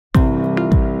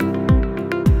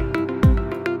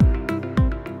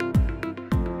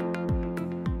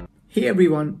Hey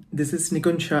everyone, this is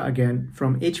Nikunsha again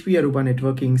from HP Aruba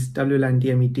Networking's WLAN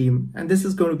TME team, and this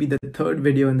is going to be the third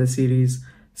video in the series,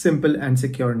 Simple and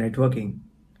Secure Networking.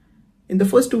 In the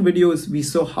first two videos, we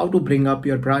saw how to bring up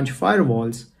your branch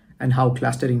firewalls and how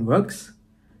clustering works.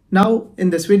 Now, in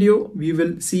this video, we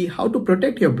will see how to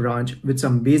protect your branch with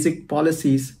some basic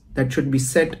policies that should be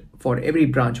set for every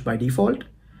branch by default,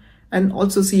 and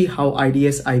also see how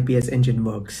IDS IPS engine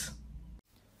works.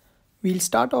 We'll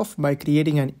start off by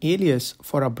creating an alias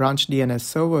for a branch DNS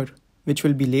server, which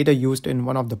will be later used in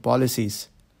one of the policies.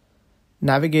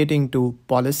 Navigating to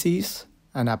Policies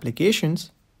and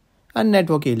Applications and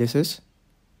Network Aliases,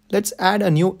 let's add a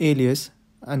new alias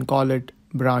and call it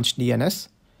branch DNS,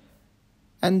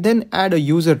 and then add a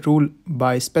user rule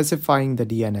by specifying the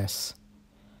DNS.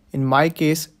 In my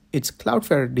case, it's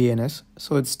Cloudflare DNS,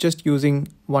 so it's just using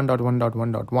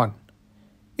 1.1.1.1.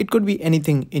 It could be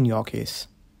anything in your case.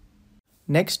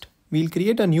 Next, we'll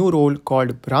create a new role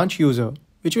called branch user,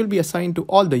 which will be assigned to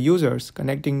all the users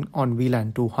connecting on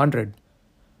VLAN 200.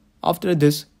 After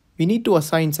this, we need to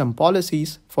assign some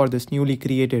policies for this newly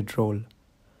created role.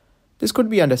 This could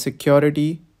be under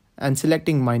security and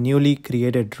selecting my newly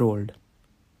created role.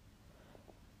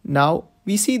 Now,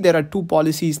 we see there are two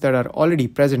policies that are already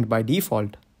present by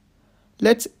default.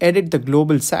 Let's edit the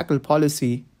global SACL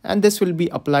policy, and this will be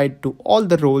applied to all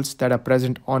the roles that are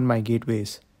present on my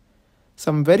gateways.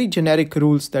 Some very generic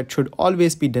rules that should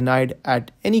always be denied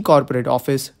at any corporate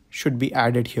office should be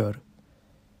added here.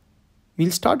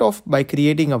 We'll start off by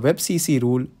creating a WebCC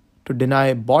rule to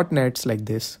deny botnets like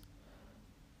this.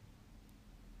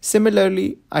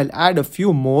 Similarly, I'll add a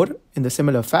few more in the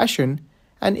similar fashion,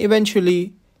 and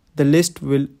eventually the list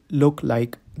will look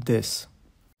like this.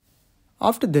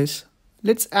 After this,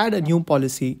 let's add a new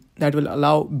policy that will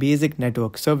allow basic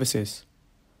network services.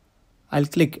 I'll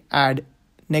click Add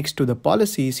next to the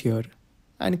policies here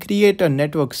and create a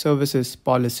network services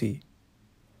policy.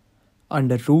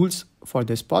 Under rules for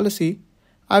this policy,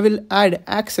 I will add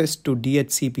access to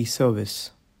DHCP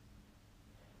service.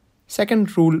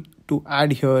 Second rule to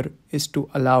add here is to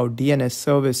allow DNS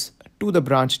service to the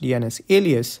branch DNS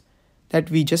alias that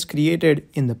we just created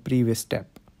in the previous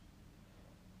step.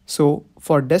 So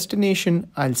for destination,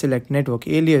 I'll select network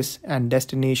alias and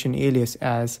destination alias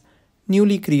as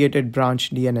newly created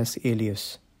branch DNS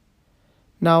alias.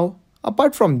 Now,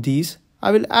 apart from these,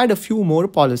 I will add a few more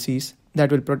policies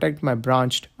that will protect my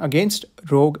branch against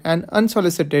rogue and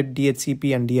unsolicited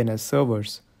DHCP and DNS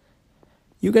servers.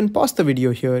 You can pause the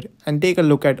video here and take a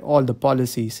look at all the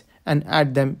policies and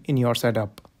add them in your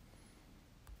setup.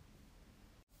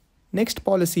 Next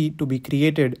policy to be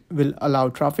created will allow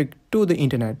traffic to the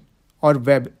internet or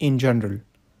web in general.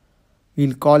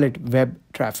 We'll call it web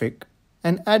traffic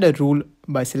and add a rule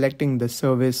by selecting the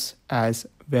service as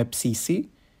WebCC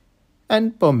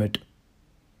and permit.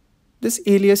 This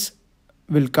alias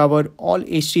will cover all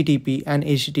HTTP and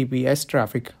HTTPS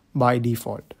traffic by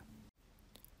default.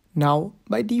 Now,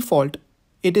 by default,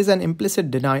 it is an implicit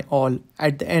deny all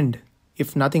at the end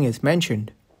if nothing is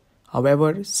mentioned.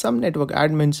 However, some network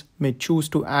admins may choose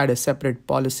to add a separate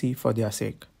policy for their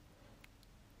sake.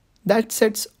 That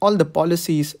sets all the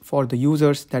policies for the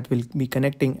users that will be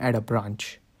connecting at a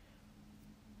branch.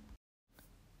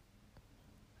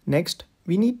 Next,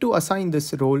 we need to assign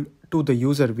this role to the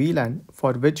user VLAN,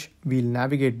 for which we'll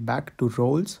navigate back to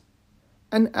roles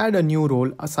and add a new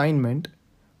role assignment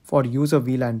for user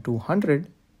VLAN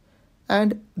 200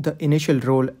 and the initial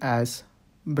role as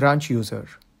branch user.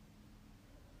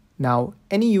 Now,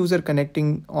 any user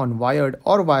connecting on wired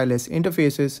or wireless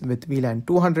interfaces with VLAN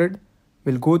 200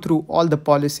 will go through all the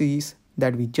policies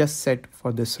that we just set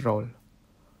for this role.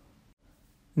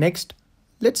 Next,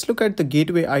 let's look at the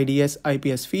Gateway IDS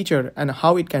IPS feature and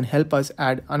how it can help us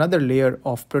add another layer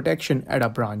of protection at a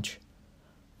branch.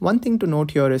 One thing to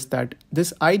note here is that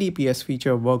this IDPS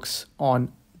feature works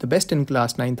on the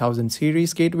best-in-class 9000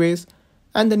 series gateways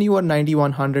and the newer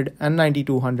 9100 and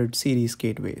 9200 series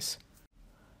gateways.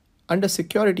 Under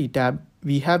Security tab,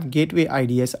 we have Gateway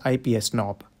IDS IPS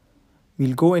knob.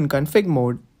 We'll go in config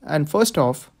mode and first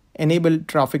off, enable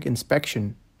traffic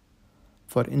inspection.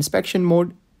 For inspection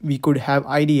mode, we could have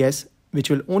IDS, which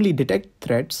will only detect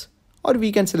threats, or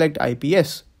we can select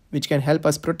IPS, which can help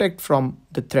us protect from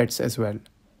the threats as well.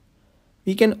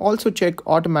 We can also check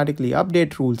automatically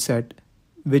update rule set,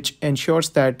 which ensures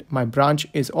that my branch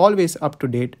is always up to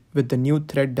date with the new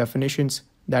threat definitions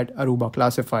that Aruba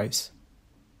classifies.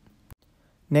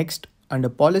 Next, under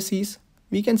policies,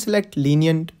 we can select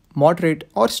lenient, moderate,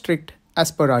 or strict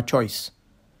as per our choice.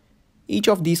 Each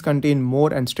of these contain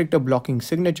more and stricter blocking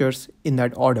signatures in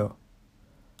that order.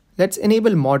 Let's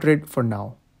enable moderate for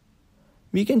now.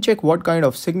 we can check what kind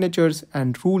of signatures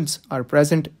and rules are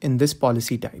present in this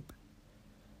policy type.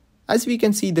 As we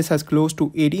can see, this has close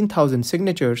to 18,000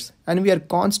 signatures, and we are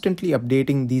constantly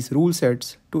updating these rule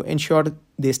sets to ensure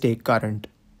they stay current.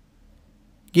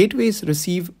 Gateways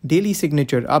receive daily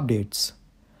signature updates.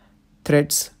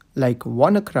 Threads like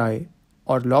WannaCry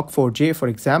or Log4j, for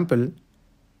example,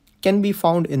 can be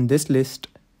found in this list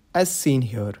as seen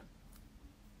here.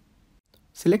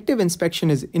 Selective inspection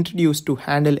is introduced to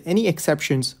handle any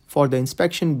exceptions for the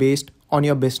inspection based on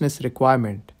your business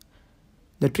requirement.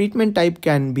 The treatment type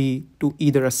can be to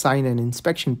either assign an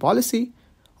inspection policy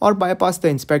or bypass the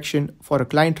inspection for a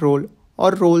client role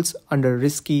or roles under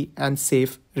risky and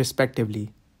safe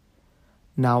respectively.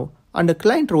 Now, under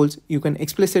client roles, you can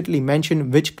explicitly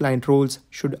mention which client roles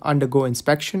should undergo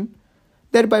inspection,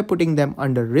 thereby putting them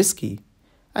under risky,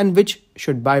 and which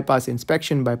should bypass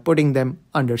inspection by putting them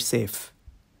under safe.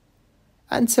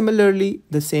 And similarly,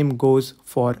 the same goes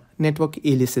for network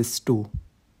aliases too.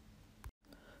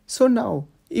 So now,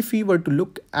 if we were to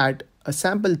look at a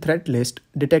sample threat list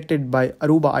detected by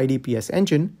Aruba IDPS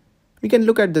engine, we can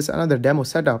look at this another demo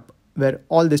setup where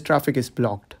all this traffic is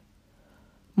blocked.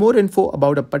 More info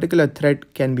about a particular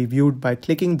thread can be viewed by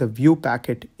clicking the View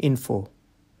Packet info.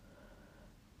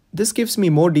 This gives me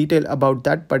more detail about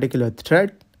that particular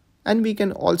thread, and we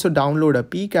can also download a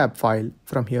PCAP file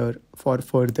from here for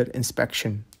further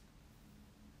inspection.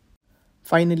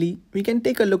 Finally, we can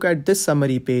take a look at this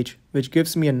summary page, which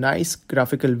gives me a nice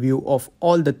graphical view of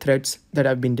all the threads that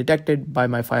have been detected by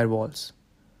my firewalls.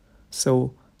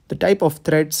 So, the type of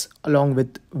threads along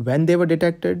with when they were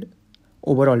detected,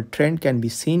 overall trend can be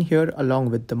seen here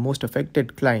along with the most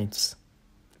affected clients.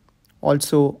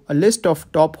 Also, a list of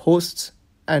top hosts,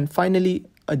 and finally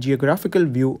a geographical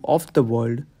view of the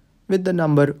world with the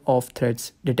number of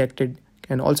threads detected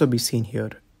can also be seen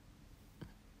here.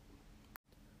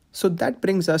 So that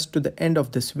brings us to the end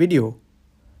of this video,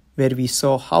 where we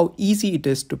saw how easy it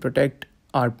is to protect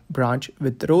our branch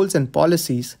with roles and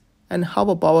policies, and how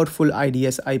a powerful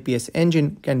IDS IPS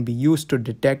engine can be used to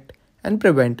detect and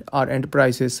prevent our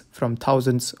enterprises from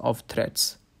thousands of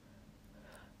threats.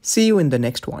 See you in the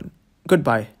next one.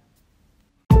 Goodbye.